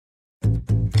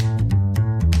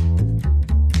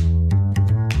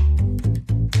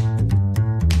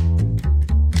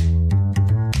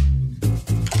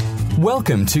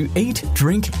Welcome to Eat,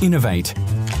 Drink, Innovate,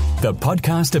 the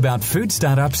podcast about food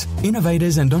startups,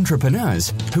 innovators and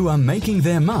entrepreneurs who are making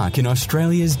their mark in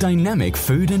Australia's dynamic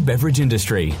food and beverage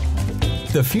industry.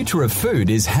 The future of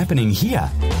food is happening here.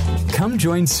 Come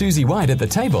join Susie White at the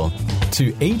table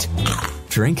to eat,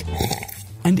 drink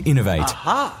and innovate.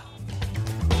 Aha!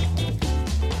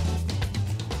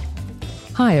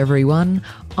 Hi everyone,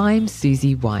 I'm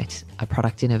Susie White, a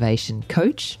product innovation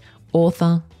coach,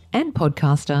 author and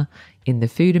podcaster in the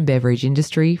food and beverage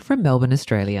industry from Melbourne,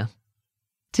 Australia.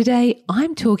 Today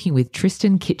I'm talking with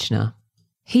Tristan Kitchener.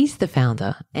 He's the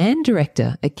founder and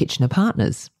director at Kitchener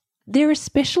Partners. They're a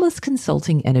specialist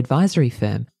consulting and advisory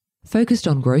firm focused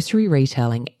on grocery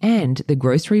retailing and the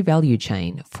grocery value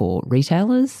chain for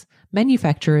retailers,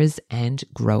 manufacturers and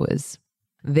growers.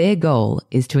 Their goal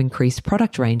is to increase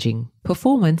product ranging,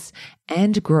 performance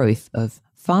and growth of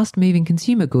fast-moving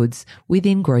consumer goods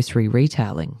within grocery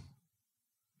retailing.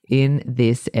 In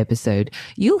this episode,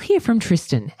 you'll hear from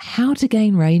Tristan how to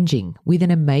gain ranging within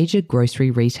a major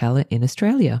grocery retailer in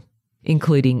Australia,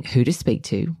 including who to speak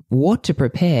to, what to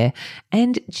prepare,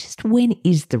 and just when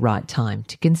is the right time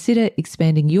to consider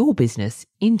expanding your business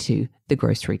into the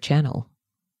grocery channel.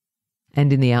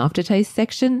 And in the aftertaste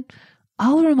section,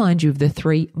 I'll remind you of the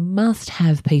 3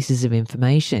 must-have pieces of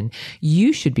information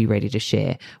you should be ready to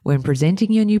share when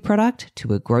presenting your new product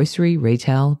to a grocery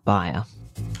retail buyer.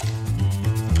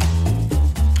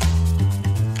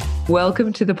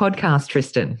 Welcome to the podcast,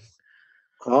 Tristan.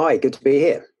 Hi, good to be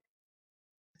here.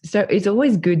 So it's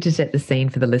always good to set the scene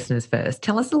for the listeners first.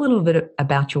 Tell us a little bit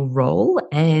about your role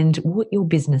and what your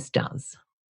business does.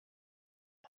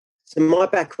 So my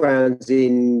background's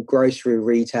in grocery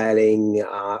retailing.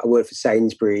 I worked for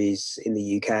Sainsbury's in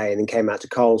the UK and then came out to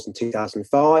Coles in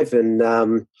 2005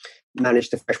 and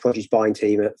managed the fresh produce buying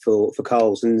team for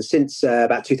Coles. And since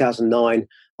about 2009,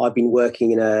 I've been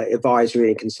working in an advisory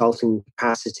and consulting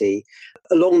capacity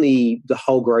along the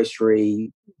whole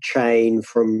grocery chain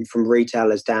from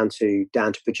retailers down to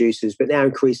producers, but now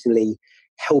increasingly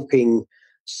helping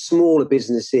smaller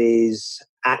businesses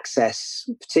access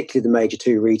particularly the major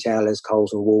 2 retailers,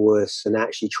 Coles and Woolworths, and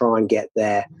actually try and get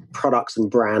their products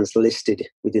and brands listed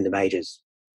within the majors.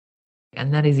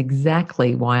 And that is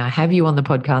exactly why I have you on the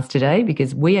podcast today,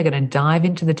 because we are going to dive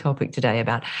into the topic today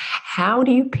about how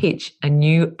do you pitch a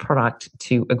new product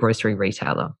to a grocery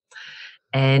retailer.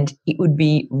 And it would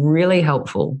be really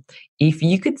helpful if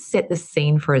you could set the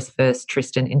scene for us first,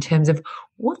 Tristan, in terms of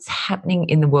what's happening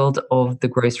in the world of the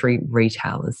grocery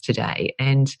retailers today.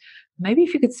 And maybe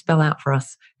if you could spell out for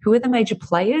us who are the major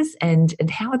players and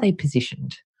how are they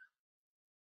positioned?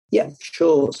 Yeah,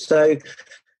 sure. So,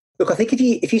 look, I think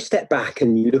if you step back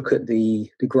and you look at the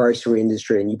grocery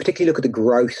industry and you particularly look at the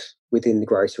growth within the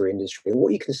grocery industry,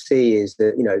 what you can see is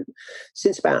that,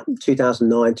 since about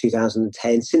 2009,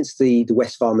 2010, since the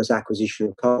Wesfarmers acquisition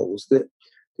of Coles, the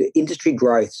industry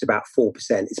growth is about 4%.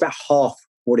 It's about half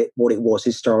what it was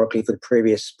historically for the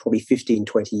previous probably 15,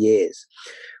 20 years,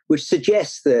 which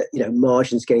suggests that,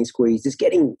 margins getting squeezed, it's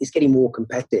getting more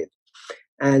competitive.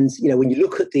 And, when you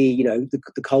look at the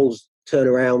Coles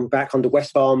turnaround back under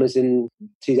Wesfarmers in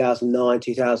 2009,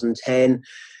 2010,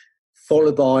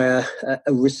 followed by a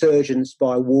resurgence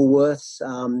by Woolworths,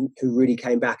 who really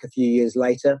came back a few years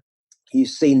later. You've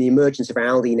seen the emergence of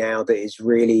Aldi now that is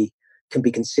really can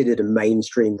be considered a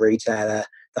mainstream retailer,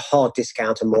 the hard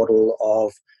discounter model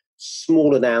of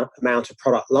small amount of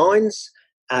product lines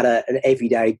at an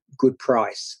everyday good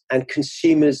price. And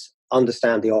consumers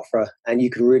understand the offer, and you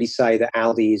can really say that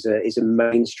Aldi is a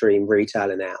mainstream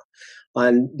retailer now.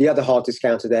 And the other hard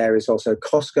discounter there is also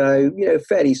Costco,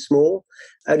 fairly small,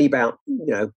 only about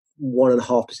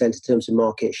 1.5% in terms of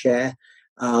market share.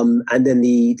 And then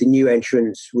the new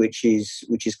entrance, which is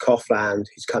Kaufland,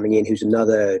 who's coming in, who's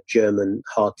another German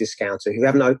hard discounter who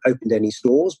haven't opened any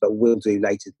stores but will do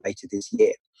later this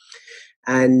year.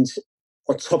 And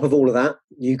on top of all of that,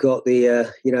 you've got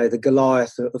the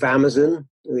Goliath of Amazon,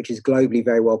 which is globally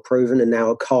very well proven, and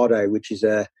now Ocado, which is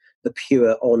the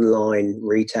pure online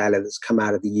retailer that's come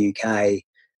out of the UK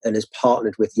and has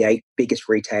partnered with the 8 biggest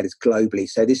retailers globally.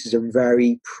 So this is a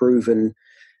very proven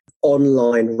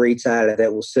online retailer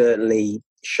that will certainly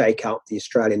shake up the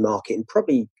Australian market in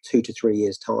probably 2 to 3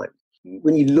 years' time.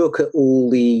 When you look at all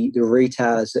the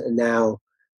retailers that now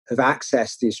have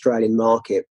accessed the Australian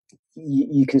market,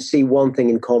 you can see one thing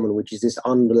in common, which is this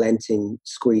unrelenting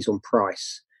squeeze on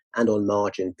price and on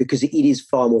margin, because it is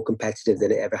far more competitive than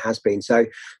it ever has been. So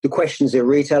the questions that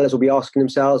retailers will be asking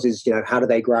themselves is, how do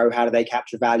they grow? How do they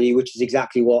capture value? Which is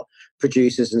exactly what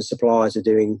producers and suppliers are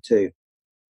doing too.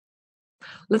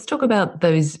 Let's talk about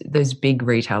those big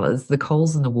retailers, the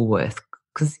Coles and the Woolworths.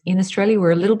 Because in Australia,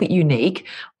 we're a little bit unique.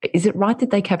 Is it right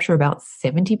that they capture about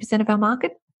 70% of our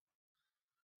market?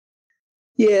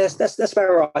 Yes, that's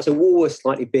about right. So Woolworths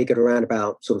slightly bigger, around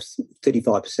about sort of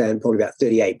 35%, probably about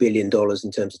 $38 billion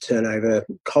in terms of turnover.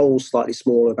 Coles slightly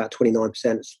smaller, about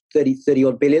 29%, 30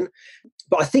 odd billion.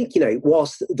 But I think,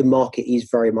 whilst the market is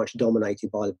very much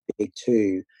dominated by the big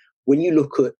two, when you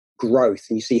look at growth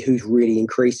and you see who's really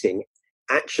increasing,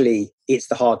 actually it's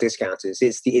the hard discounters.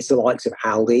 It's the likes of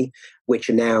Aldi, which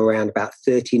are now around about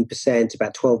 13%,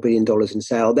 about $12 billion in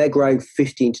sale. They're growing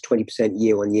 15 to 20%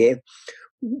 year on year.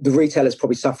 The retailers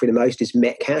probably suffering the most is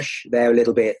Metcash. They're a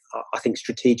little bit, I think,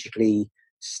 strategically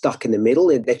stuck in the middle.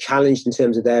 They're challenged in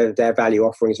terms of their value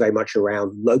offering is very much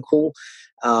around local.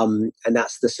 And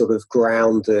that's the sort of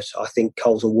ground that I think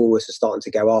Coles and Woolworths are starting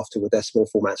to go after with their small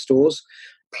format stores.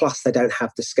 Plus, they don't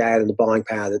have the scale and the buying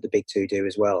power that the big two do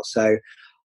as well. So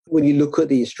when you look at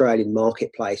the Australian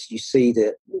marketplace, you see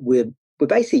that we're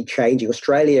basically changing.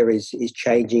 Australia is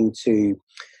changing to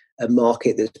a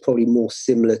market that's probably more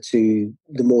similar to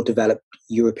the more developed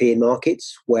European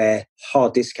markets, where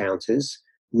hard discounters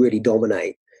really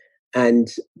dominate. And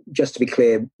just to be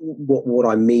clear, what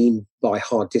I mean by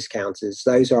hard discounters,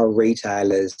 those are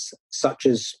retailers such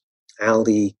as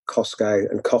Aldi, Costco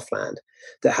and Coughland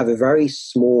that have a very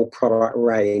small product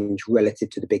range relative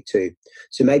to the big two.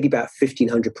 So maybe about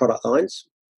 1,500 product lines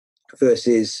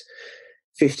versus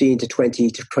 15 to 20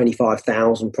 to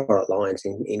 25,000 product lines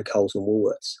in Coles and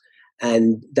Woolworths.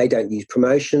 And they don't use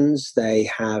promotions. They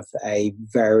have a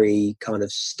very kind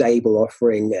of stable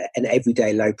offering, an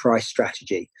everyday low price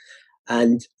strategy.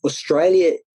 And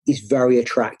Australia is very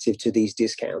attractive to these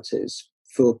discounters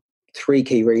for three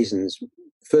key reasons.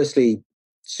 Firstly,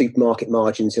 supermarket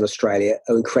margins in Australia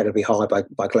are incredibly high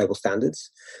by global standards.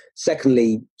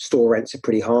 Secondly, store rents are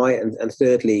pretty high. And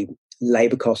thirdly,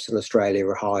 labour costs in Australia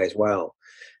are high as well.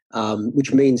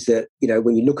 Which means that,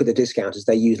 when you look at the discounters,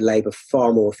 they use labour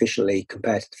far more efficiently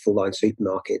compared to the full-line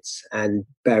supermarkets. And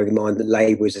bearing in mind that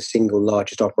labour is the single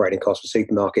largest operating cost for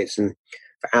supermarkets, and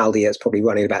for Aldi, it's probably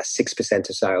running about 6%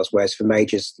 of sales, whereas for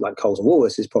majors like Coles and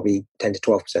Woolworths, it's probably 10 to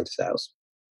 12% of sales.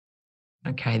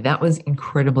 Okay, that was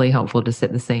incredibly helpful to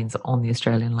set the scenes on the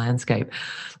Australian landscape.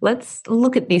 Let's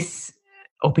look at this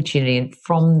opportunity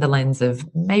from the lens of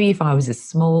maybe if I was a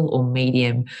small or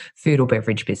medium food or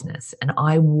beverage business and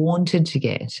I wanted to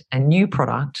get a new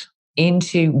product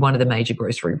into one of the major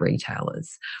grocery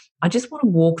retailers. I just want to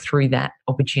walk through that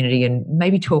opportunity and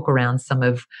maybe talk around some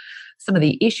of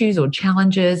the issues or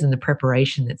challenges and the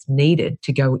preparation that's needed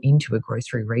to go into a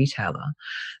grocery retailer.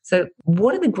 So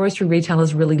what are the grocery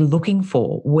retailers really looking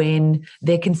for when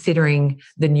they're considering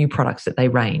the new products that they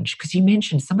range? Because you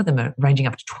mentioned some of them are ranging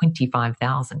up to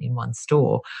 25,000 in one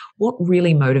store. What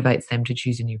really motivates them to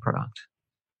choose a new product?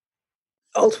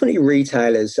 Ultimately,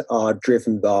 retailers are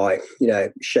driven by,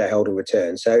 shareholder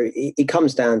return. So it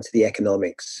comes down to the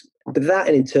economics. But that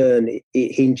in turn,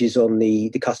 it hinges on the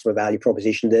customer value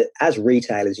proposition that as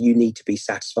retailers, you need to be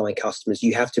satisfying customers.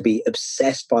 You have to be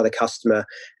obsessed by the customer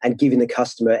and giving the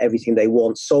customer everything they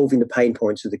want, solving the pain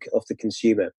points of the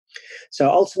consumer. So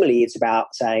ultimately, it's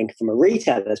about saying from a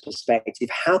retailer's perspective,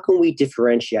 how can we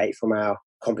differentiate from our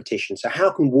competition? So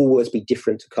how can Woolworths be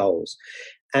different to Coles?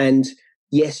 And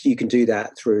yes, you can do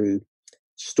that through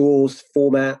stores,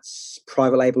 formats,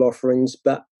 private label offerings,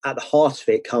 but at the heart of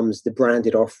it comes the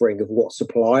branded offering of what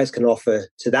suppliers can offer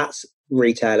to that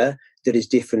retailer that is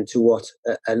different to what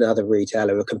another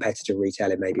retailer or competitor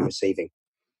retailer may be receiving.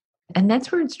 And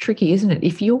that's where it's tricky, isn't it?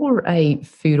 If you're a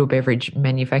food or beverage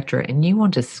manufacturer and you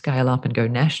want to scale up and go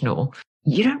national,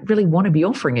 you don't really want to be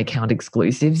offering account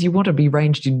exclusives. You want to be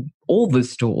ranged in all the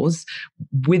stores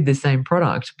with the same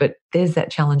product. But there's that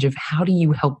challenge of how do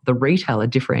you help the retailer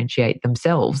differentiate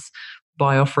themselves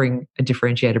by offering a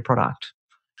differentiated product?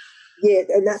 Yeah,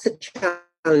 and that's a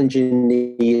challenge in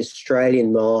the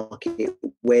Australian market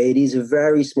where it is a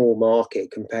very small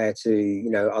market compared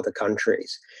to, other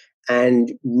countries.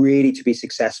 And really to be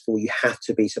successful, you have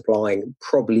to be supplying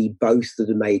probably both of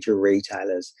the major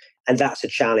retailers. And that's a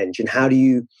challenge. And how do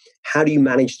you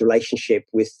manage the relationship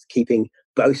with keeping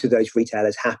both of those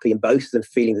retailers happy and both of them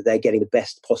feeling that they're getting the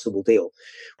best possible deal?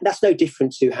 And that's no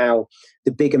different to how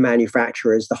the bigger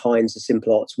manufacturers, the Heinz, the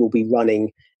Simplots, will be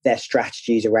running their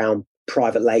strategies around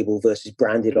private label versus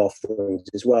branded offerings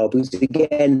as well. Because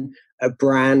again, a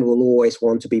brand will always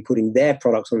want to be putting their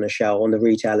products on the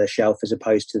retailer shelf as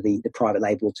opposed to the private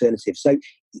label alternative. So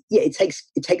yeah, it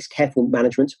takes careful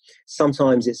management.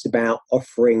 Sometimes it's about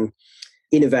offering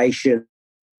innovation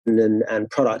and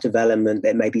product development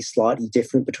that may be slightly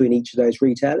different between each of those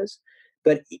retailers.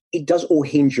 But it does all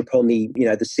hinge upon the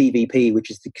CVP, which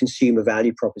is the consumer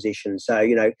value proposition. So,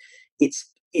 it's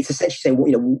essentially saying,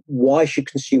 well, why should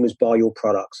consumers buy your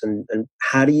products, and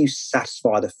how do you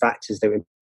satisfy the factors that are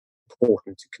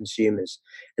important to consumers?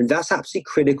 And that's absolutely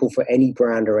critical for any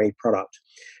brand or any product,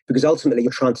 because ultimately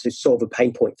you're trying to solve a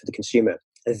pain point for the consumer.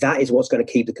 And that is what's going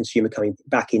to keep the consumer coming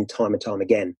back in time and time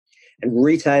again. And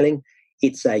retailing,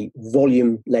 it's a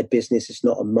volume-led business. It's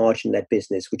not a margin-led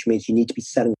business, which means you need to be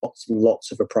selling lots and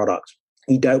lots of a product.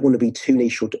 You don't want to be too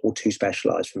niche or too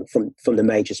specialized from the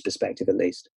major's perspective, at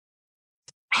least.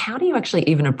 How do you actually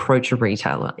even approach a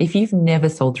retailer? If you've never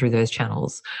sold through those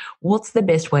channels, what's the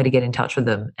best way to get in touch with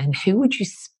them? And who would you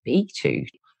speak to?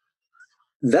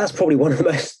 That's probably one of the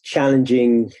most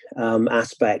challenging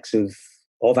aspects of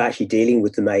actually dealing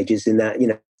with the majors, in that,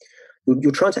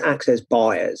 you're trying to access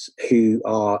buyers who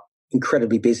are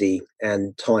incredibly busy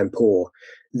and time poor.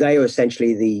 They are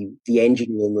essentially the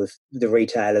engine room of the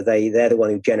retailer. They're the one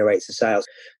who generates the sales.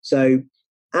 So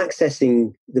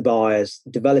accessing the buyers,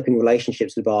 developing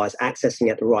relationships with the buyers, accessing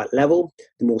at the right level.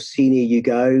 The more senior you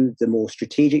go, the more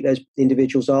strategic those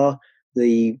individuals are.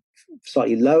 The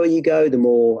slightly lower you go, the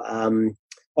more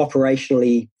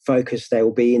operationally focused they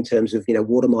will be in terms of,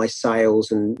 what are my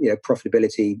sales and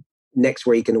profitability next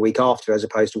week and the week after, as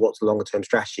opposed to what's the longer term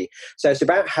strategy. So it's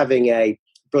about having a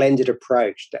blended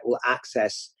approach that will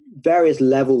access various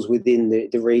levels within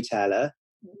the retailer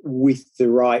with the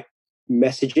right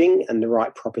messaging and the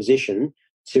right proposition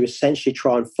to essentially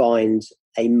try and find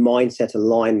a mindset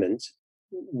alignment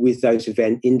with those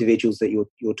individuals that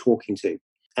you're talking to.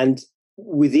 And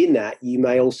within that, you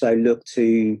may also look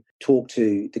to talk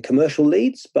to the commercial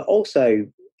leads, but also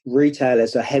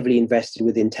retailers are heavily invested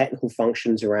within technical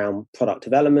functions around product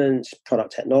development,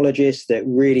 product technologists that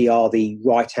really are the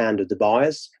right hand of the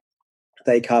buyers.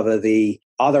 They cover the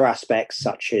other aspects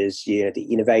such as the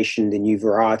innovation, the new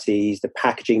varieties, the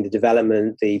packaging, the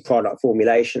development, the product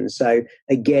formulation. So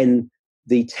again,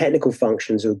 the technical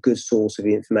functions are a good source of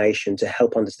information to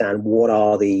help understand what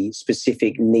are the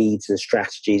specific needs and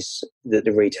strategies that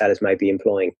the retailers may be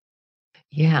employing.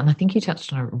 Yeah, and I think you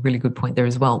touched on a really good point there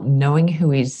as well, knowing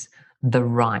who is the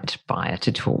right buyer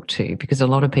to talk to, because a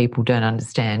lot of people don't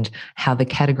understand how the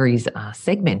categories are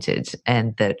segmented,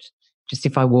 and that just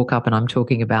if I walk up and I'm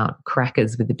talking about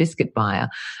crackers with the biscuit buyer,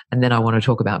 and then I want to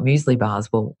talk about muesli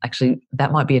bars, well, actually,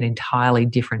 that might be an entirely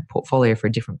different portfolio for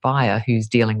a different buyer who's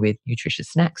dealing with nutritious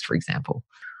snacks, for example.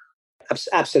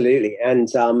 Absolutely. And,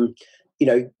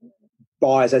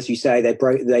 buyers, as you say,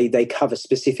 they cover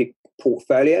specific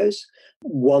portfolios.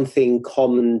 One thing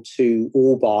common to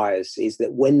all buyers is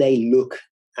that when they look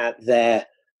at their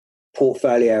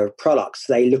portfolio of products,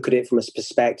 they look at it from a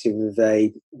perspective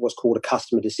of what's called a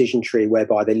customer decision tree,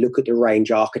 whereby they look at the range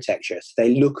architecture. So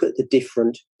they look at the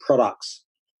different products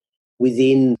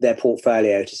within their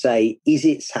portfolio to say, is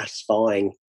it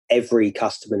satisfying every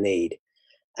customer need?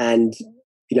 And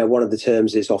one of the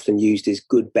terms that's often used is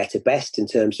good, better, best in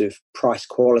terms of price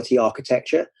quality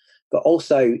architecture. But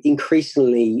also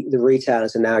increasingly, the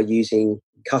retailers are now using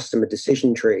customer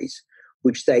decision trees,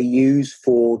 which they use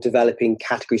for developing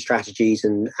category strategies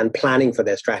and planning for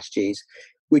their strategies,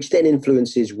 which then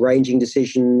influences ranging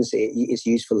decisions. It's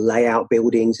used for layout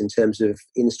buildings in terms of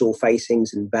in-store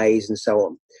facings and bays and so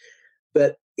on.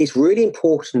 But it's really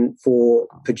important for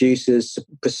producers,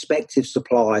 prospective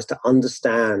suppliers, to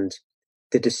understand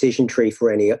the decision tree for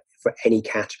any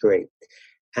category.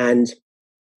 And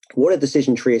what a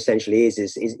decision tree essentially is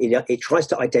it tries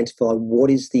to identify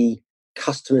what is the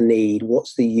customer need,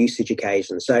 what's the usage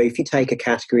occasion. So if you take a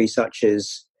category such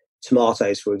as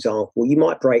tomatoes, for example, you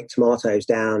might break tomatoes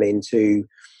down into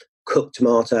cooked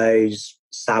tomatoes,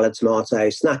 salad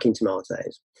tomatoes, snacking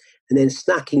tomatoes. And then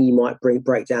snacking you might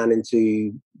break down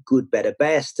into good, better,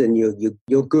 best, and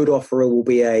your good offer will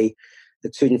be a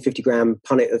 250 gram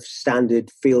punnet of standard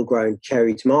field-grown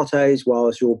cherry tomatoes,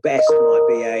 whilst your best might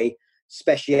be a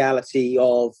speciality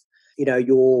of,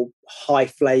 your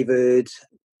high-flavored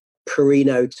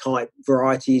Perino type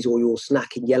varieties or your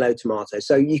snacking yellow tomatoes.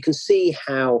 So you can see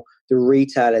how the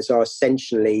retailers are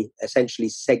essentially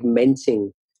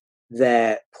segmenting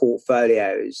their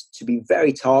portfolios to be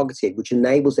very targeted, which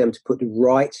enables them to put the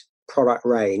right product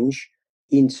range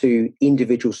into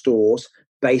individual stores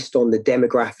based on the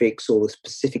demographics or the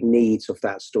specific needs of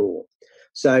that store.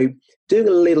 So doing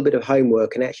a little bit of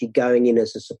homework and actually going in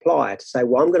as a supplier to say,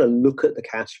 well, I'm going to look at the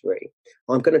category.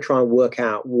 I'm going to try and work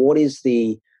out what is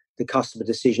the customer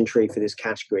decision tree for this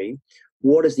category.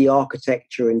 What is the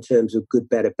architecture in terms of good,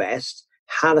 better, best?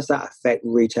 How does that affect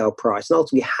retail price? And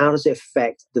ultimately, how does it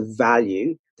affect the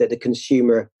value that the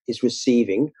consumer is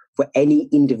receiving for any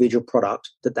individual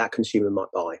product that consumer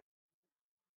might buy?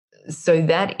 So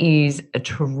that is a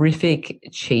terrific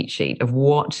cheat sheet of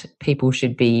what people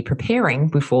should be preparing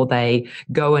before they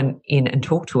go in and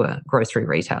talk to a grocery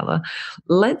retailer.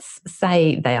 Let's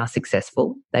say they are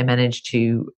successful. They manage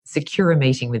to secure a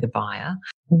meeting with a buyer.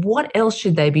 What else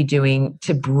should they be doing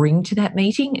to bring to that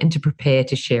meeting and to prepare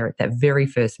to share at that very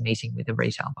first meeting with a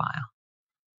retail buyer?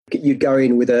 You'd go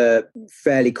in with a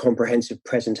fairly comprehensive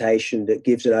presentation that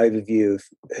gives an overview of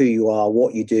who you are,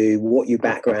 what you do, what your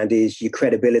background is, your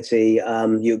credibility,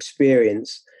 your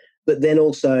experience, but then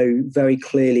also very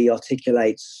clearly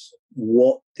articulates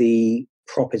what the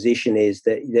proposition is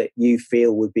that you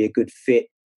feel would be a good fit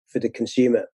for the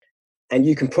consumer. And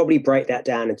you can probably break that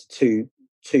down into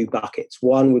two buckets.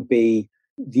 One would be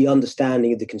the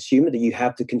understanding of the consumer, that you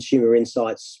have the consumer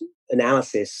insights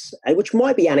analysis, which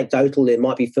might be anecdotal, it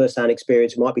might be first-hand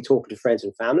experience, it might be talking to friends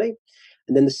and family.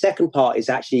 And then the second part is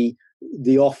actually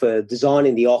the offer,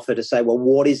 designing the offer to say, well,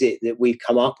 what is it that we've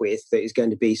come up with that is going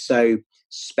to be so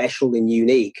special and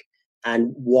unique,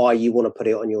 and why you want to put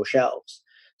it on your shelves.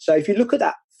 So if you look at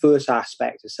that first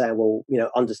aspect of saying, well,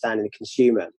 understanding the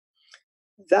consumer,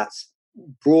 that's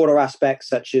broader aspects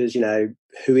such as,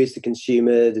 who is the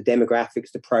consumer, the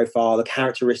demographics, the profile, the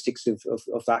characteristics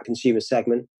of that consumer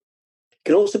segment. It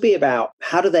can also be about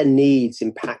how do their needs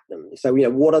impact them. So,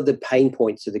 what are the pain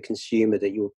points of the consumer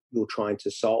that you're trying to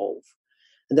solve?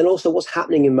 And then also what's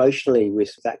happening emotionally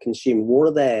with that consumer. What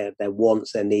are their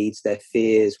wants, their needs, their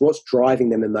fears? What's driving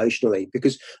them emotionally?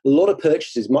 Because a lot of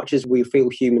purchases, much as we feel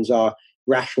humans are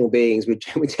rational beings, we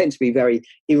tend to be very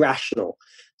irrational.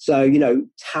 So,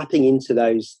 tapping into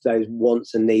those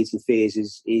wants and needs and fears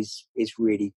is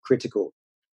really critical.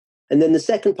 And then the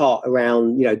second part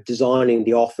around, designing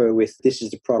the offer with this is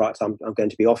the product I'm going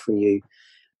to be offering you,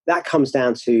 that comes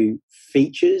down to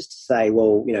features to say,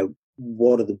 well,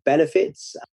 what are the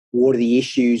benefits? What are the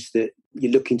issues that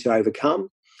you're looking to overcome?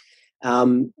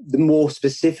 The more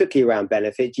specifically around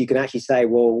benefits, you can actually say,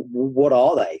 well, what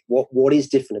are they? What is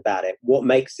different about it? What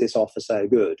makes this offer so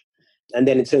good? And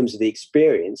then in terms of the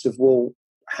experience of, well,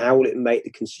 how will it make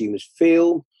the consumers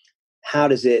feel? How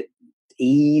does it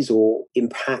ease or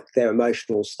impact their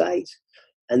emotional state?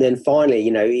 And then finally,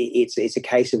 it's a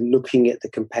case of looking at the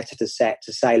competitor set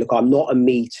to say, look, I'm not a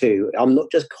me too. I'm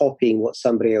not just copying what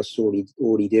somebody else is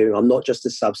already doing. I'm not just a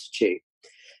substitute.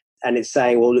 And it's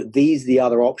saying, well, look, these are the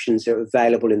other options that are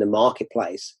available in the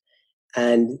marketplace.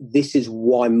 And this is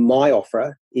why my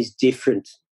offer is different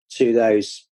to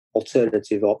those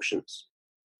alternative options.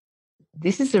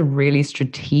 This is a really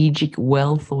strategic,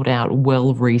 well thought out,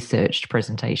 well researched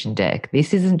presentation deck.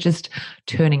 This isn't just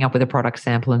turning up with a product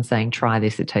sample and saying, try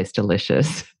this, it tastes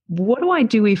delicious. What do I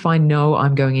do if I know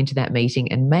I'm going into that meeting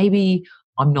and maybe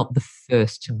I'm not the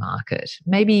first to market?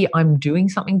 Maybe I'm doing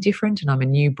something different and I'm a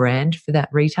new brand for that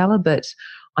retailer, but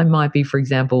I might be, for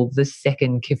example, the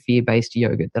second kefir-based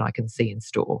yogurt that I can see in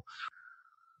store.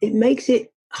 It makes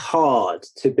it hard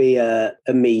to be a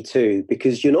me too,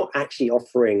 because you're not actually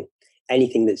offering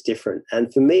anything that's different.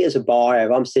 And for me as a buyer,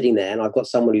 if I'm sitting there and I've got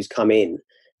someone who's come in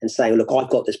and saying, look, I've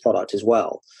got this product as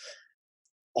well,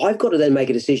 I've got to then make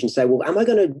a decision, say, well, am I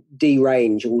going to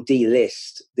derange or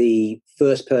delist the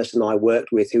first person I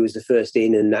worked with who was the first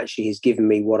in and actually has given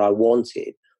me what I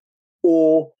wanted?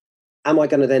 Or am I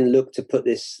going to then look to put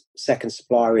this second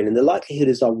supplier in? And the likelihood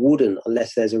is I wouldn't,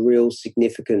 unless there's a real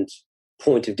significant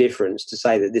point of difference to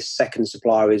say that this second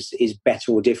supplier is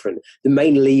better or different. The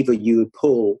main lever you would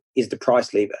pull is the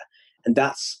price lever. And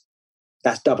that's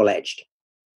double-edged.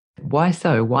 Why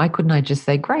so? Why couldn't I just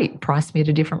say, great, price me at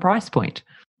a different price point?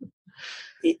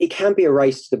 It can be a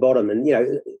race to the bottom. And,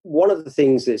 one of the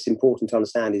things that's important to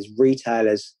understand is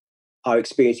retailers are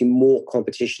experiencing more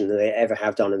competition than they ever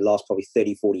have done in the last probably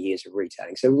 30, 40 years of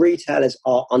retailing. So retailers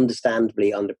are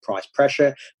understandably under price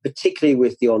pressure, particularly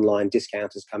with the online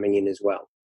discounters coming in as well.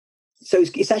 So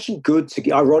it's actually good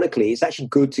to, ironically, it's actually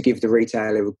good to give the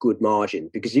retailer a good margin,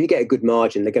 because if you get a good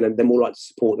margin, they're more likely to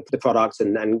support the products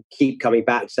and keep coming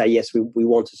back to say, yes, we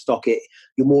want to stock it.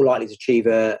 You're more likely to achieve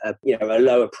a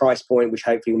lower price point, which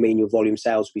hopefully will mean your volume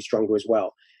sales will be stronger as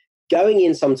well. Going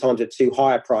in sometimes at too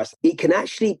high a price, it can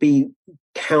actually be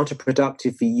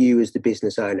counterproductive for you as the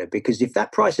business owner, because if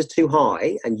that price is too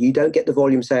high and you don't get the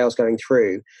volume sales going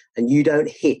through and you don't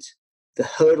hit the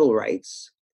hurdle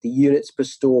rates, the units per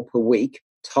store per week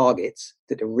targets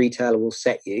that the retailer will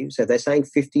set you. So they're saying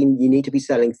 15, you need to be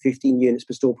selling 15 units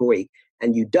per store per week,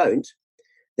 and you don't,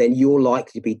 then you're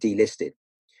likely to be delisted.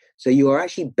 So you are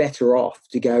actually better off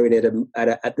to go in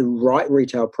at the right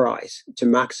retail price to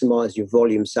maximize your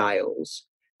volume sales,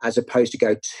 as opposed to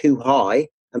go too high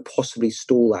and possibly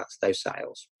stall out those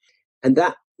sales. And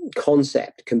that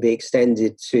concept can be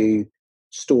extended to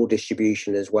store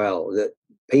distribution as well. That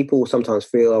people sometimes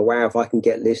feel, oh, wow, if I can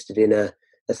get listed in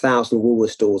 1,000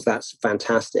 Woolworths stores, that's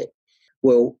fantastic.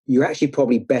 Well, you're actually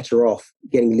probably better off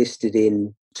getting listed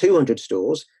in 200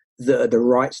 stores that are the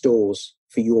right stores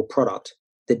for your product,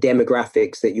 the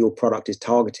demographics that your product is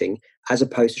targeting, as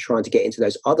opposed to trying to get into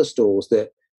those other stores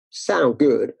that sound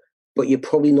good, but you're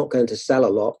probably not going to sell a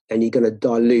lot, and you're going to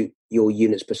dilute your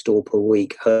units per store per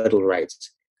week hurdle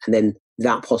rates. And then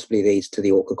that possibly leads to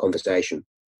the awkward conversation.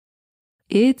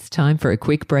 It's time for a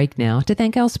quick break now to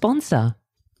thank our sponsor.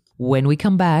 When we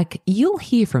come back, you'll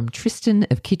hear from Tristan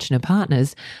of Kitchener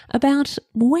Partners about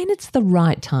when it's the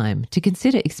right time to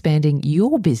consider expanding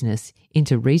your business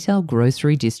into retail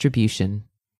grocery distribution.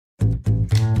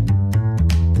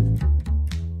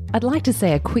 I'd like to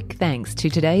say a quick thanks to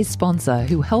today's sponsor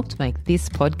who helped make this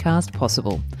podcast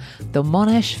possible, the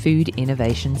Monash Food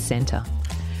Innovation Centre.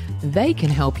 They can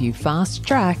help you fast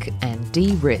track and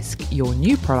de-risk your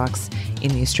new products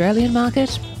in the Australian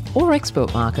market or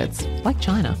export markets like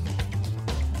China.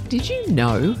 Did you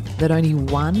know that only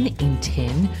 1 in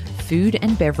 10 food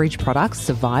and beverage products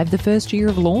survive the first year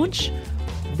of launch?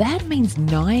 That means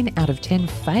 9 out of 10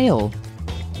 fail.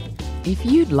 If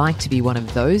you'd like to be one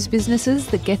of those businesses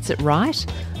that gets it right,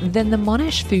 then the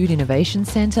Monash Food Innovation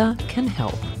Centre can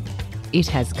help. It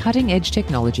has cutting-edge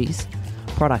technologies,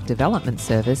 product development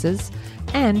services,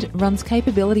 and runs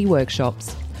capability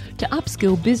workshops to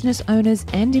upskill business owners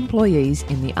and employees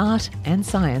in the art and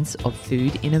science of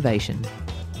food innovation.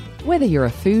 Whether you're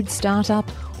a food startup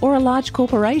or a large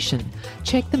corporation,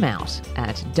 check them out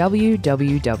at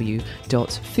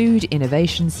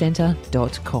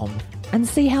www.foodinnovationcentre.com and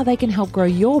see how they can help grow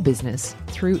your business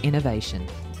through innovation.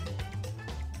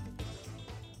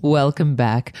 Welcome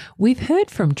back. We've heard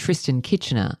from Tristan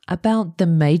Kitchener about the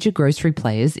major grocery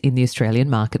players in the Australian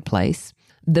marketplace,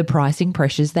 the pricing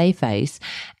pressures they face,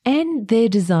 and their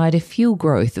desire to fuel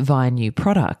growth via new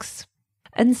products.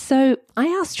 And so I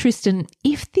asked Tristan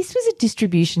if this was a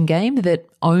distribution game that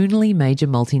only major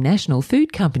multinational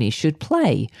food companies should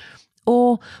play,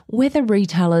 or whether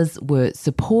retailers were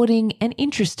supporting and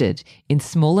interested in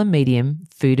small and medium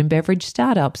food and beverage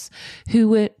startups who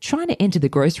were trying to enter the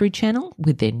grocery channel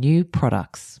with their new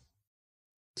products.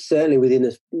 Certainly within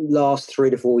the last 3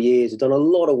 to 4 years, I've done a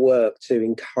lot of work to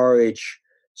encourage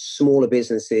smaller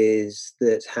businesses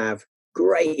that have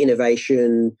great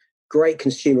innovation, great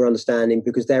consumer understanding,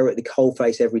 because they're at the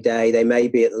coalface every day. They may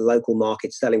be at the local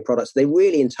market selling products. They're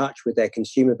really in touch with their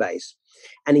consumer base.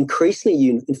 And increasingly,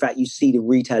 you see the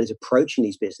retailers approaching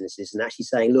these businesses and actually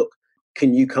saying, look,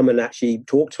 can you come and actually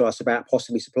talk to us about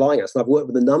possibly supplying us? And I've worked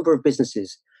with a number of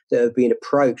businesses that have been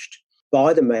approached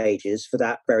by the majors for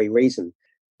that very reason.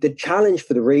 The challenge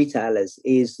for the retailers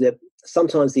is that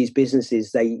sometimes these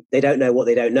businesses, they don't know what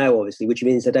they don't know, obviously, which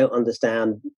means they don't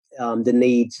understand the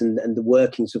needs and the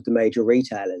workings of the major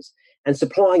retailers. And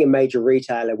supplying a major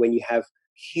retailer when you have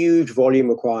huge volume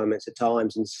requirements at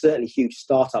times, and certainly huge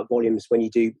startup volumes when you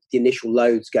do the initial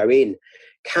loads go in,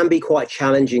 can be quite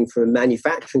challenging from a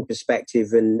manufacturing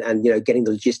perspective and getting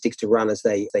the logistics to run as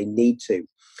they need to.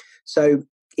 So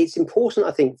it's important,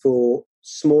 I think, for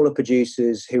smaller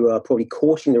producers who are probably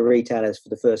courting the retailers for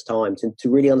the first time to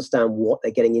really understand what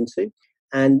they're getting into.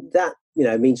 And that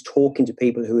means talking to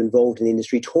people who are involved in the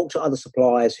industry, talk to other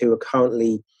suppliers who are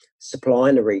currently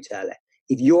supplying the retailer.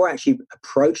 If you're actually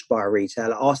approached by a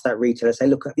retailer, ask that retailer, say,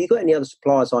 look, have you got any other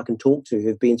suppliers I can talk to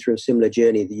who've been through a similar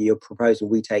journey that you're proposing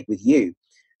we take with you,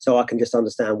 so I can just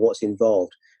understand what's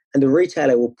involved. And the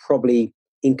retailer will probably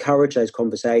encourage those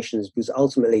conversations, because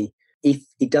ultimately, if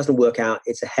it doesn't work out,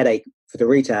 it's a headache for the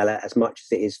retailer as much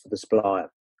as it is for the supplier.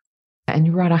 And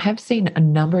you're right, I have seen a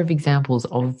number of examples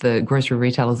of the grocery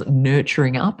retailers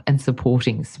nurturing up and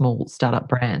supporting small startup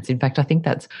brands. In fact, I think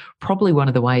that's probably one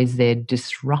of the ways they're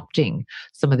disrupting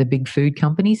some of the big food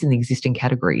companies in the existing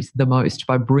categories the most,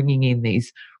 by bringing in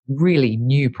these really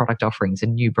new product offerings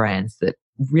and new brands that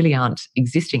really aren't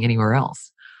existing anywhere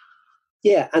else.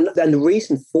 Yeah, and the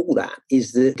reason for that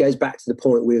is that it goes back to the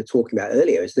point we were talking about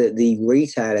earlier, is that the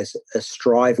retailers are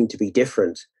striving to be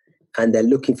different and they're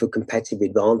looking for competitive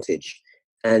advantage.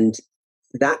 And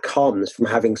that comes from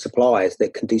having suppliers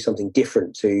that can do something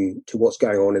different to what's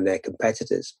going on in their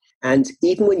competitors. And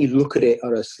even when you look at it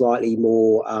on a slightly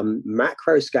more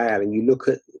macro scale, and you look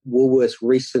at Woolworths'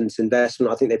 recent investment,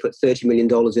 I think they put $30 million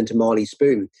into Marley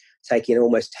Spoon, taking an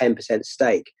almost 10%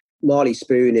 stake. Marley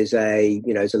Spoon is a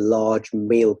large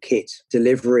meal kit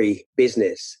delivery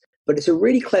business, but it's a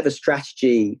really clever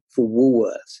strategy for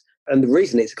Woolworths. And the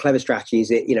reason it's a clever strategy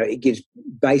is it gives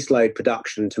baseload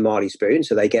production to Marley Spoon,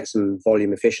 so they get some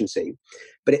volume efficiency.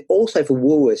 But it also, for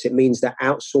Woolworths, it means they're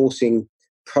outsourcing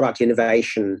product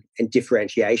innovation and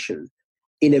differentiation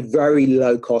in a very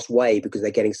low cost way because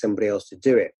they're getting somebody else to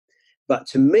do it. But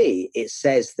to me, it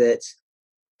says that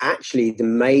actually the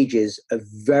majors are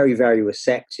very, very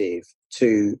receptive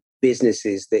to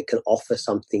businesses that can offer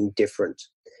something different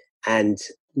and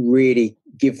really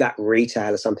give that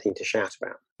retailer something to shout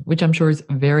about. Which I'm sure is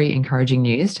very encouraging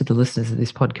news to the listeners of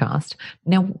this podcast.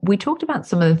 Now, we talked about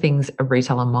some of the things a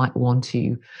retailer might want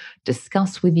to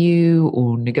discuss with you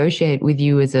or negotiate with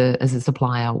you as a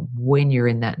supplier when you're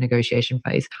in that negotiation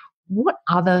phase. What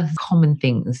other common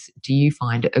things do you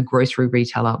find a grocery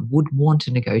retailer would want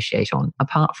to negotiate on,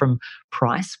 apart from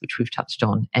price, which we've touched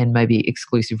on, and maybe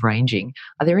exclusive ranging?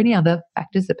 Are there any other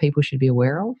factors that people should be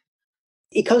aware of?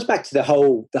 It comes back to the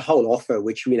whole offer,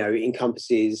 which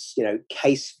encompasses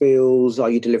case fills. Are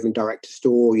you delivering direct to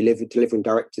store? Are you delivering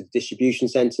direct to distribution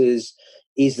centres?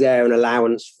 Is there an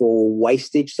allowance for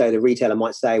wastage? So the retailer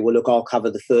might say, well, look, I'll cover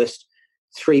the first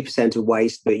 3% of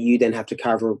waste, but you then have to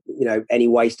cover any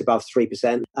waste above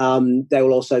 3%. They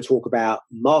will also talk about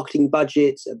marketing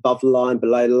budgets, above the line,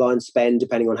 below the line spend,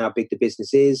 depending on how big the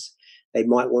business is. They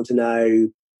might want to know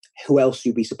who else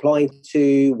you'll be supplying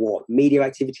to, what media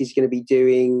activities you're going to be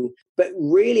doing. But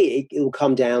really, it will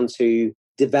come down to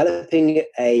developing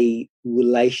a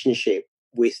relationship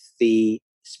with the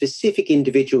specific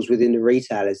individuals within the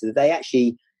retailers, that they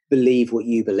actually believe what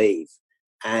you believe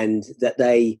and that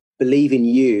they believe in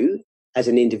you as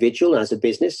an individual and as a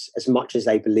business as much as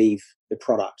they believe the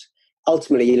product.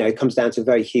 Ultimately, it comes down to a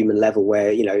very human level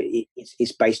where,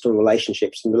 it's based on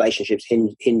relationships, and relationships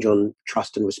hinge on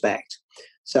trust and respect.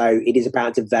 So it is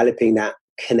about developing that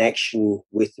connection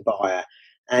with the buyer.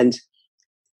 And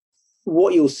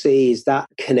what you'll see is that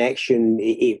connection,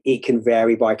 it can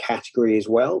vary by category as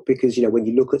well, because, when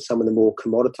you look at some of the more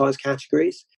commoditized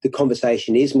categories, the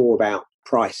conversation is more about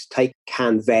price. Take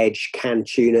canned veg, canned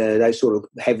tuna, those sort of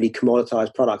heavily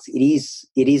commoditized products. It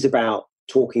is about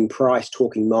talking price,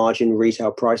 talking margin,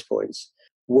 retail price points.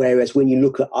 Whereas when you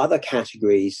look at other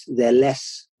categories, they're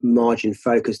less margin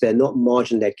focused. They're not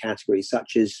margin-led categories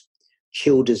such as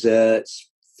chilled desserts,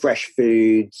 fresh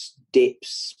foods,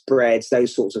 dips, spreads.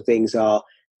 Those sorts of things are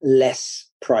less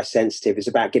price sensitive. It's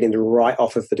about getting the right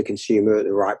offer for the consumer at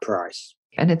the right price.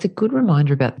 And it's a good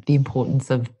reminder about the importance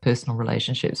of personal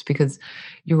relationships, because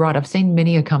you're right. I've seen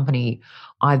many a company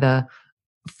either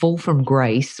fall from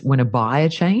grace when a buyer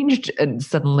changed and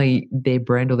suddenly their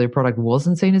brand or their product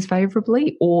wasn't seen as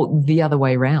favorably, or the other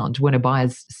way around, when a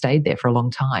buyer's stayed there for a long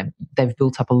time, they've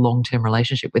built up a long-term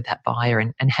relationship with that buyer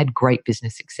and had great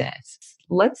business success.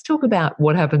 Let's talk about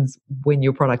what happens when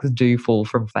your products do fall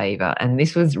from favor. And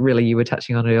this was really, you were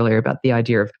touching on it earlier about the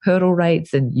idea of hurdle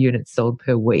rates and units sold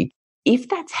per week. If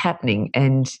that's happening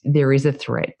and there is a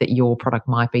threat that your product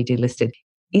might be delisted,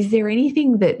 is there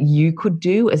anything that you could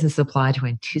do as a supplier to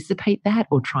anticipate that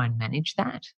or try and manage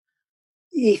that?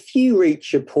 If you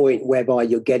reach a point whereby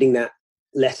you're getting that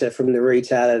letter from the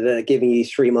retailer that are giving you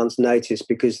 3 months notice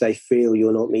because they feel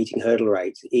you're not meeting hurdle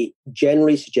rates, it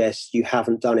generally suggests you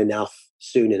haven't done enough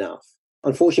soon enough.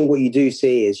 Unfortunately, what you do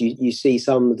see is you see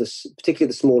some of the, particularly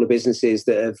the smaller businesses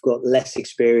that have got less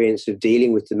experience of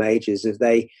dealing with the majors, if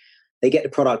they get the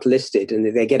product listed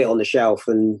and they get it on the shelf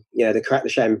and, they crack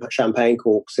the champagne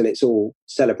corks and it's all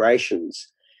celebrations.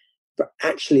 But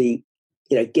actually,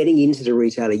 getting into the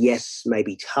retailer, yes, may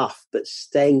be tough, but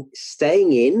staying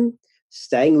in,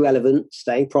 staying relevant,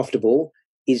 staying profitable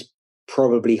is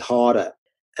probably harder.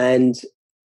 And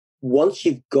once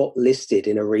you've got listed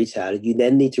in a retailer, you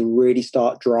then need to really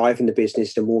start driving the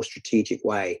business in a more strategic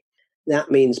way. That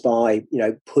means by,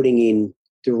 putting in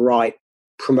the right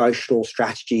promotional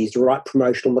strategies, the right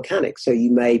promotional mechanics. So you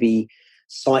may be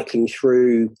cycling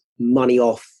through money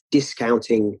off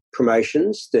discounting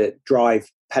promotions that drive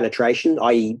penetration,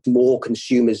 i.e. more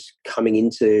consumers coming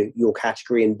into your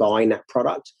category and buying that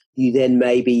product. You then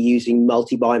may be using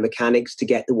multi-buy mechanics to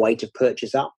get the weight of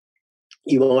purchase up.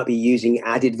 You might be using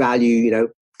added value,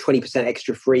 20%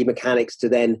 extra free mechanics to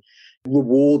then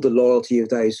reward the loyalty of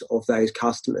those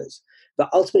customers. But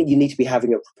ultimately, you need to be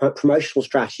having a promotional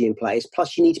strategy in place.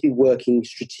 Plus, you need to be working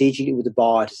strategically with the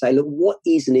buyer to say, look, what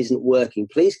is and isn't working?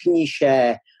 Please, can you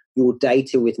share your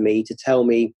data with me to tell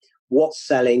me what's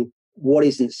selling, what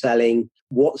isn't selling,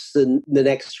 what's the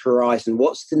next horizon,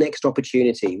 what's the next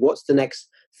opportunity, what's the next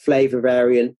flavor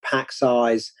variant, pack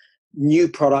size, new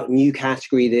product, new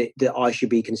category that I should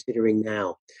be considering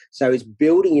now. So it's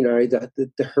building,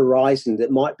 the horizon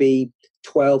that might be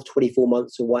 12, 24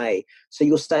 months away. So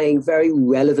you're staying very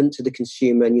relevant to the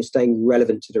consumer and you're staying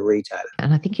relevant to the retailer.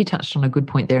 And I think you touched on a good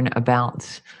point there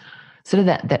about sort of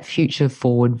that future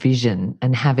forward vision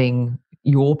and having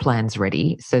your plans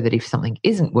ready so that if something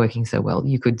isn't working so well,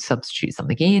 you could substitute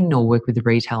something in or work with the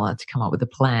retailer to come up with a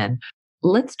plan.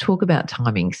 Let's talk about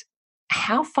timings.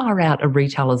 How far out are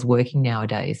retailers working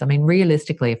nowadays? I mean,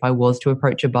 realistically, if I was to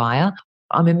approach a buyer,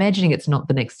 I'm imagining it's not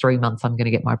the next 3 months I'm going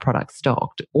to get my product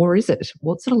stocked, or is it?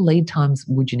 What sort of lead times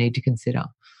would you need to consider?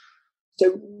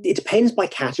 So it depends by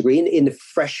category. In the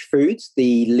fresh foods,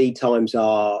 the lead times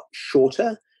are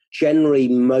shorter. Generally,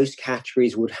 most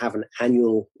categories would have an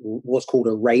annual, what's called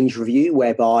a range review,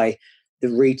 whereby the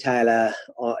retailer,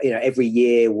 every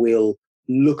year will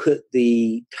look at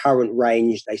the current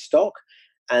range they stock,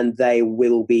 and they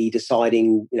will be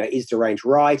deciding, is the range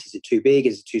right? Is it too big?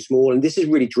 Is it too small? And this is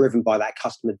really driven by that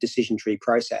customer decision tree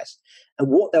process. And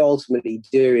what they're ultimately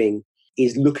doing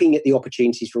is looking at the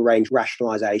opportunities for range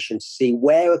rationalization to see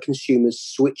where are consumers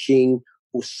switching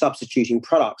or substituting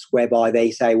products, whereby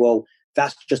they say, well,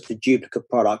 that's just a duplicate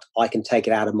product. I can take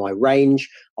it out of my range.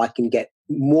 I can get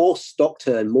more stock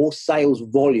turn, more sales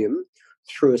volume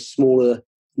through a smaller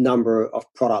number of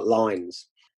product lines.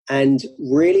 And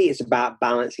really, it's about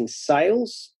balancing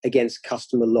sales against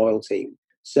customer loyalty.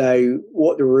 So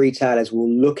what the retailers will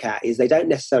look at is they don't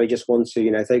necessarily just want to,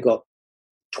 if they've got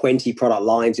 20 product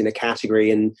lines in a category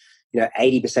and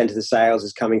 80% of the sales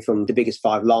is coming from the biggest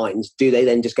 5 lines, do they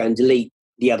then just go and delete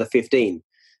the other 15?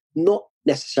 Not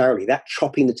necessarily. That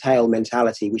chopping the tail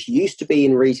mentality, which used to be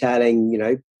in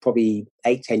retailing, probably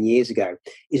 8-10 years ago,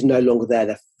 is no longer there.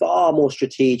 They're far more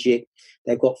strategic.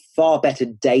 They've got far better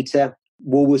data.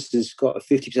 Woolworths has got a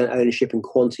 50% ownership in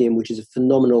Quantium, which is a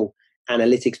phenomenal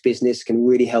analytics business, can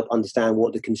really help understand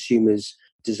what the consumer's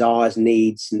desires,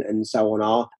 needs, and so on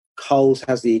are. Coles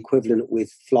has the equivalent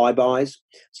with Flybuys.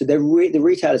 So the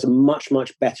retailers are much,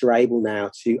 much better able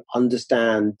now to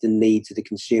understand the needs of the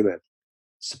consumer.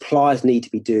 Suppliers need to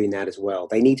be doing that as well.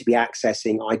 They need to be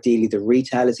accessing, ideally, the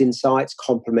retailer's insights,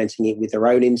 complementing it with their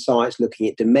own insights, looking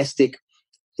at domestic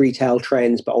retail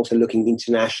trends, but also looking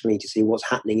internationally to see what's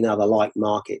happening in other like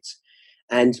markets.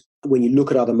 And when you look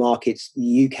at other markets,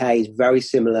 the UK is very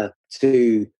similar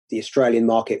to the Australian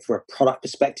market from a product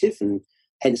perspective, and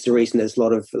hence the reason there's a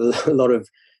lot of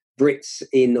Brits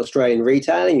in Australian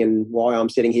retailing, and why I'm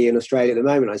sitting here in Australia at the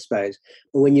moment, I suppose.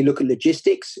 But when you look at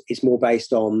logistics, it's more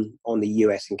based on the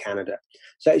US and Canada.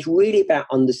 So it's really about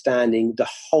understanding the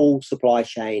whole supply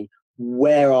chain.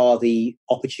 Where are the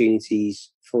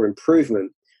opportunities for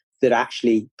improvement that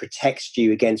actually protects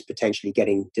you against potentially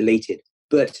getting deleted?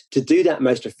 But to do that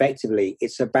most effectively,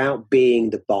 it's about being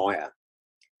the buyer.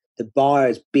 The buyer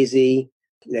is busy.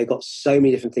 They've got so many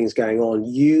different things going on.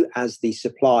 You, as the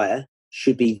supplier,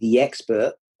 should be the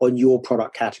expert on your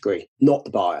product category, not the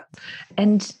buyer.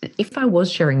 And if I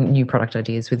was sharing new product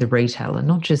ideas with a retailer,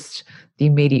 not just the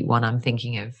immediate one I'm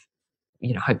thinking of,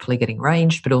 hopefully getting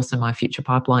ranged, but also my future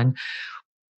pipeline,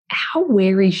 how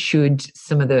wary should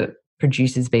some of the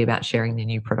producers be about sharing their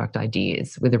new product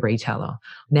ideas with a retailer?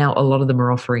 Now, a lot of them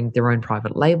are offering their own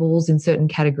private labels in certain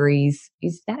categories.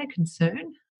 Is that a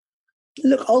concern?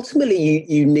 Look, ultimately,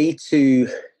 you need to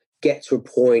get to a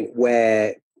point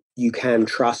where you can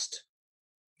trust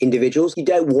individuals. You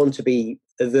don't want to be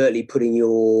overtly putting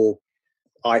your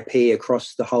IP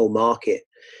across the whole market,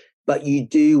 but you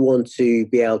do want to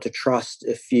be able to trust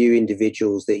a few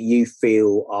individuals that you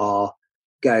feel are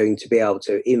going to be able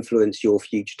to influence your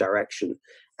future direction.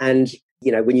 And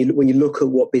when you look at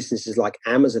what businesses like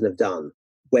Amazon have done,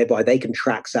 whereby they can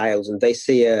track sales and they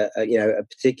see a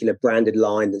particular branded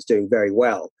line that's doing very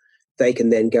well, they can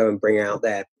then go and bring out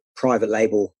their private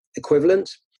label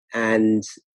equivalent, and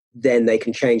then they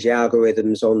can change the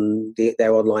algorithms on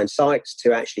their online sites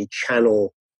to actually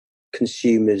channel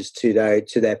consumers to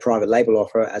their private label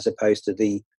offer as opposed to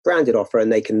the branded offer,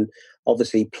 and they can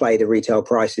obviously play the retail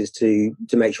prices to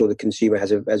make sure the consumer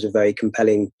has a very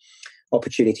compelling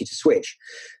opportunity to switch.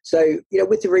 So,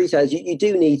 with the retailers, you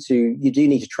do need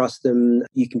to trust them.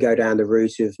 You can go down the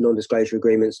route of non-disclosure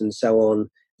agreements and so on.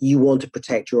 You want to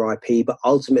protect your IP, but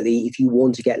ultimately, if you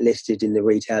want to get listed in the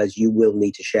retailers, you will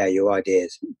need to share your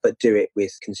ideas, but do it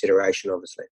with consideration,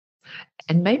 obviously.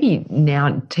 And maybe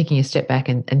now taking a step back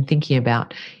and thinking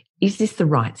about, is this the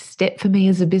right step for me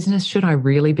as a business? Should I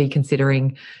really be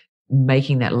considering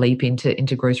making that leap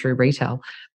into grocery retail?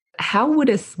 How would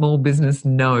a small business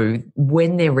know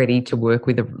when they're ready to work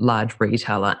with a large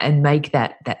retailer and make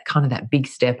that kind of that big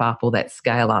step up or that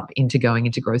scale up into going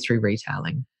into grocery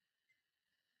retailing?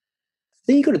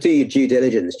 Then you've got to do your due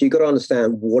diligence. You've got to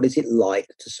understand, what is it like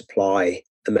to supply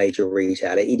a major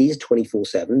retailer. It is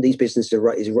 24/7. These businesses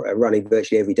are running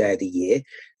virtually every day of the year.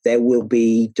 There will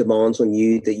be demands on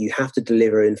you that you have to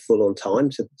deliver in full on time.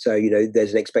 So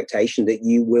there's an expectation that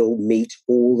you will meet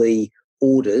all the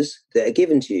orders that are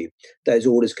given to you. Those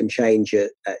orders can change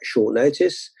at short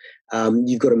notice.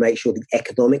 You've got to make sure the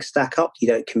economics stack up. You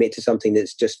don't commit to something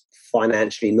that's just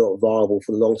financially not viable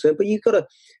for the long term, but you've got to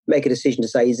make a decision to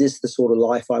say, is this the sort of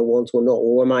life I want or not?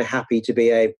 Or am I happy to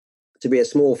be a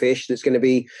small fish that's going to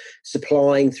be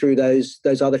supplying through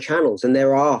those other channels? And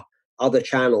there are other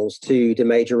channels to the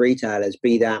major retailers,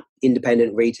 be that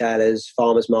independent retailers,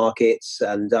 farmers markets,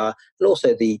 and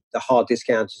also the hard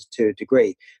discounters to a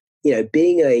degree.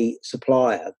 Being a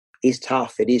supplier is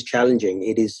tough. It is challenging.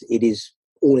 It is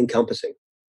all encompassing.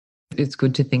 It's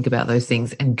good to think about those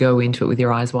things and go into it with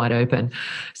your eyes wide open.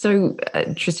 So,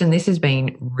 Tristan, this has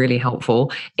been really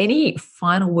helpful. Any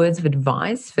final words of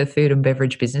advice for food and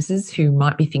beverage businesses who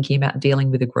might be thinking about dealing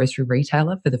with a grocery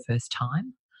retailer for the first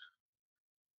time?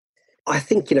 I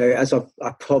think, as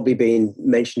I've probably been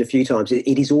mentioned a few times,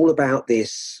 it is all about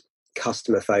this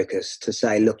customer focus to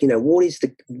say, look, what is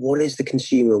the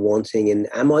consumer wanting, and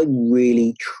am I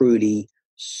really truly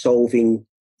solving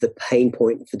the pain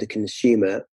point for the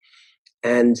consumer?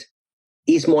 And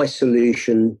is my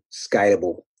solution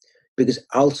scalable? Because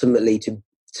ultimately, to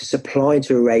supply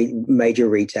to a major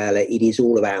retailer, it is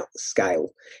all about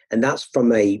scale. And that's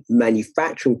from a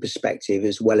manufacturing perspective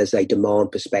as well as a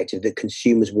demand perspective, that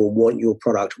consumers will want your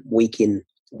product week in,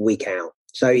 week out.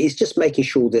 So it's just making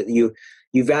sure that your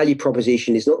value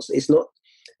proposition is not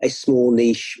a small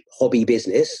niche hobby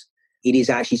business. It is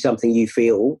actually something you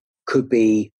feel could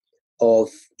be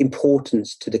of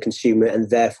importance to the consumer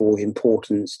and therefore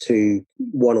importance to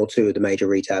one or two of the major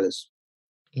retailers.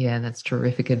 Yeah, that's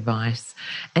terrific advice.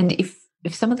 And if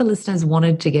some of the listeners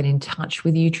wanted to get in touch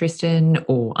with you, Tristan,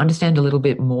 or understand a little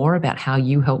bit more about how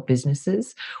you help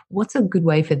businesses, what's a good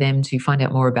way for them to find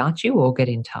out more about you or get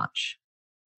in touch?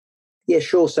 Yeah,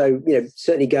 sure. So,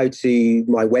 certainly go to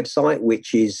my website,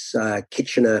 which is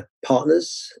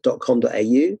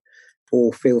kitchenerpartners.com.au,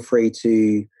 or feel free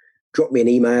to drop me an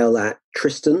email at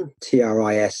Tristan,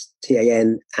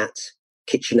 Tristan, at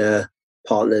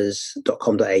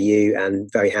kitchenerpartners.com.au, and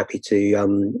very happy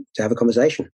to have a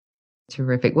conversation.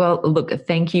 Terrific. Well, look,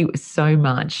 thank you so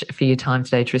much for your time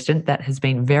today, Tristan. That has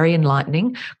been very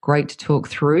enlightening. Great to talk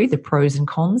through the pros and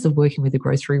cons of working with a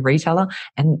grocery retailer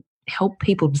and help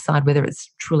people decide whether it's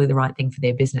truly the right thing for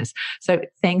their business. So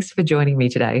thanks for joining me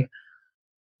today.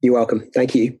 You're welcome.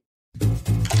 Thank you.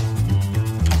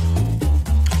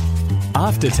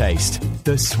 Aftertaste,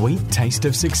 the sweet taste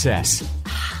of success.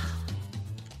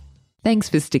 Thanks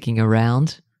for sticking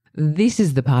around. This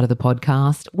is the part of the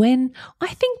podcast when I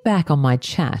think back on my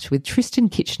chat with Tristan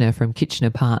Kitchener from Kitchener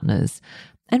Partners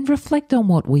and reflect on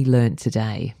what we learned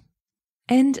today.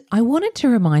 And I wanted to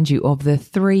remind you of the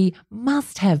 3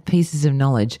 must-have pieces of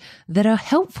knowledge that are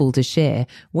helpful to share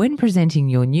when presenting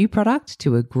your new product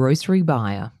to a grocery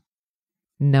buyer.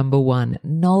 Number 1,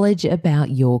 knowledge about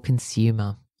your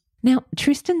consumer. Now,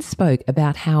 Tristan spoke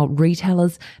about how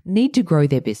retailers need to grow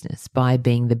their business by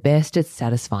being the best at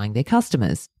satisfying their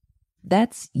customers.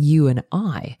 That's you and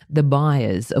I, the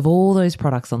buyers of all those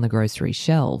products on the grocery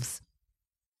shelves.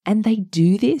 And they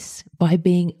do this by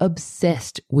being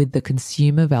obsessed with the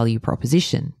consumer value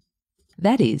proposition.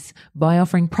 That is, by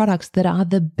offering products that are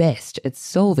the best at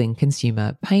solving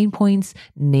consumer pain points,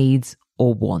 needs,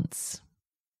 or wants.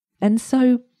 And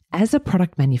so, as a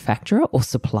product manufacturer or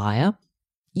supplier,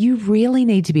 you really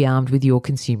need to be armed with your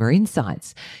consumer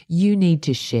insights. You need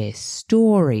to share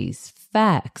stories,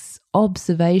 facts,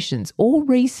 observations, or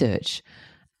research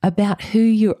about who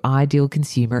your ideal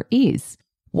consumer is.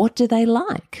 What do they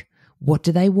like? What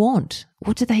do they want?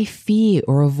 What do they fear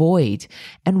or avoid?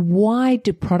 And why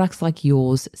do products like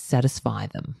yours satisfy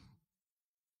them?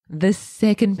 The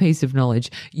second piece of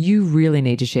knowledge you really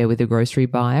need to share with a grocery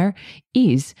buyer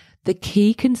is the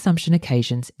key consumption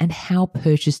occasions and how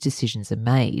purchase decisions are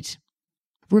made.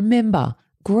 Remember,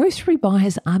 grocery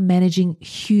buyers are managing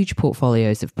huge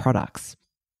portfolios of products,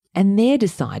 and they're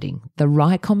deciding the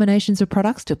right combinations of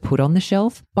products to put on the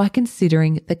shelf by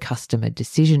considering the customer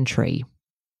decision tree.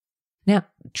 Now,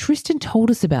 Tristan told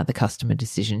us about the customer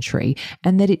decision tree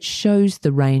and that it shows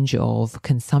the range of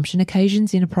consumption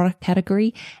occasions in a product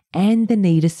category and the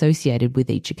need associated with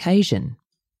each occasion.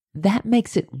 That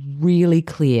makes it really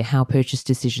clear how purchase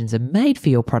decisions are made for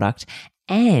your product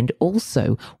and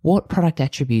also what product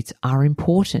attributes are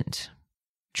important.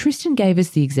 Tristan gave us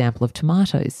the example of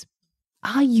tomatoes.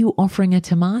 Are you offering a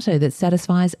tomato that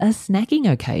satisfies a snacking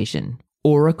occasion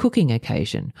or a cooking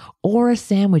occasion or a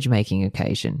sandwich making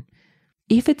occasion?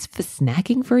 If it's for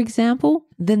snacking, for example,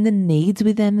 then the needs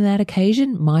within that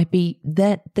occasion might be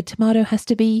that the tomato has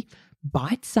to be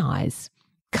bite-size,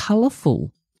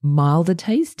 colourful, milder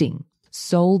tasting,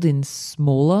 sold in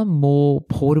smaller, more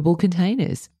portable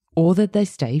containers, or that they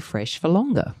stay fresh for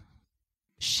longer.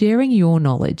 Sharing your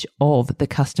knowledge of the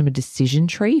customer decision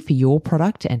tree for your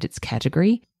product and its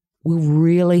category will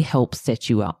really help set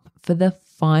you up for the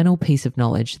final piece of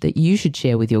knowledge that you should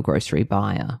share with your grocery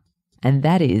buyer. And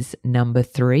that is number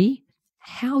 3,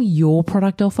 how your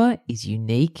product offer is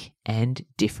unique and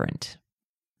different.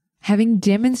 Having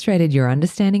demonstrated your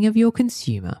understanding of your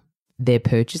consumer, their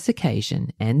purchase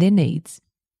occasion, and their needs,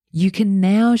 you can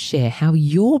now share how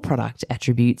your product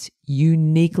attributes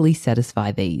uniquely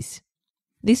satisfy these.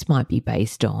 This might be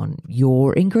based on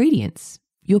your ingredients,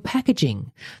 your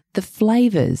packaging, the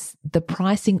flavors, the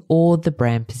pricing, or the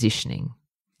brand positioning.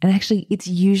 And actually, it's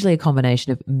usually a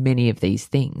combination of many of these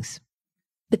things.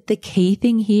 But the key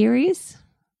thing here is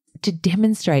to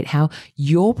demonstrate how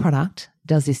your product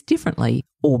does this differently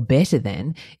or better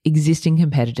than existing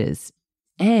competitors,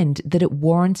 and that it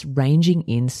warrants ranging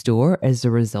in store as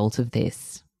a result of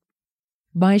this.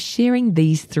 By sharing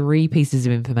these 3 pieces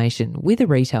of information with a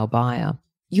retail buyer,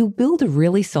 you'll build a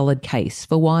really solid case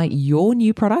for why your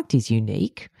new product is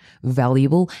unique,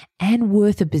 valuable, and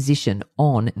worth a position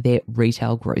on their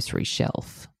retail grocery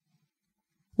shelf.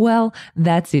 Well,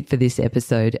 that's it for this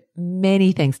episode.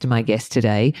 Many thanks to my guest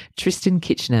today, Tristan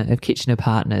Kitchener of Kitchener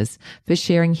Partners, for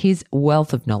sharing his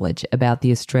wealth of knowledge about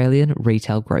the Australian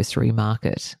retail grocery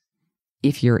market.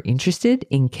 If you're interested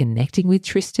in connecting with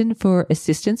Tristan for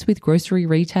assistance with grocery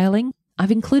retailing,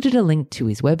 I've included a link to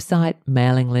his website,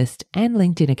 mailing list, and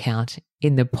LinkedIn account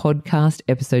in the podcast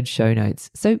episode show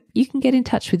notes, so you can get in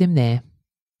touch with him there.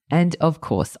 And of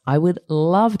course, I would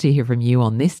love to hear from you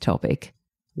on this topic.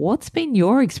 What's been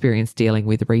your experience dealing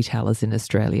with retailers in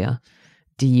Australia?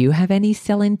 Do you have any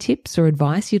sell-in tips or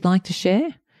advice you'd like to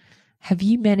share? Have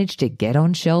you managed to get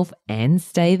on shelf and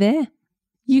stay there?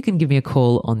 You can give me a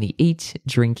call on the Eat,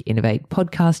 Drink, Innovate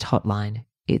podcast hotline.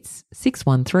 It's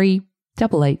 613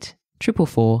 88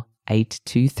 444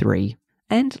 823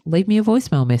 and leave me a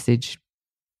voicemail message.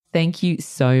 Thank you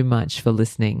so much for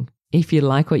listening. If you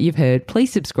like what you've heard,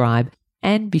 please subscribe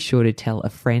and be sure to tell a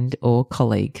friend or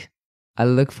colleague. I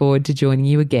look forward to joining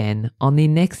you again on the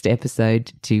next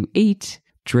episode to Eat,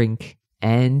 Drink,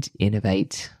 and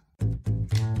Innovate.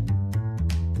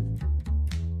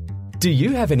 Do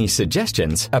you have any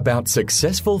suggestions about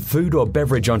successful food or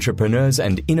beverage entrepreneurs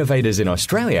and innovators in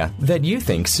Australia that you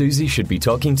think Susie should be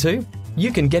talking to?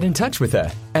 You can get in touch with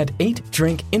her at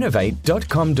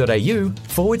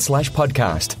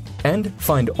eatdrinkinnovate.com.au/podcast and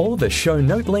find all the show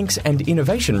note links and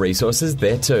innovation resources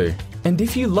there too. And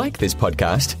if you like this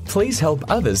podcast, please help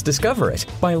others discover it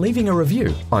by leaving a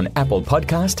review on Apple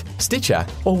Podcast, Stitcher,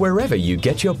 or wherever you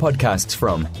get your podcasts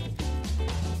from.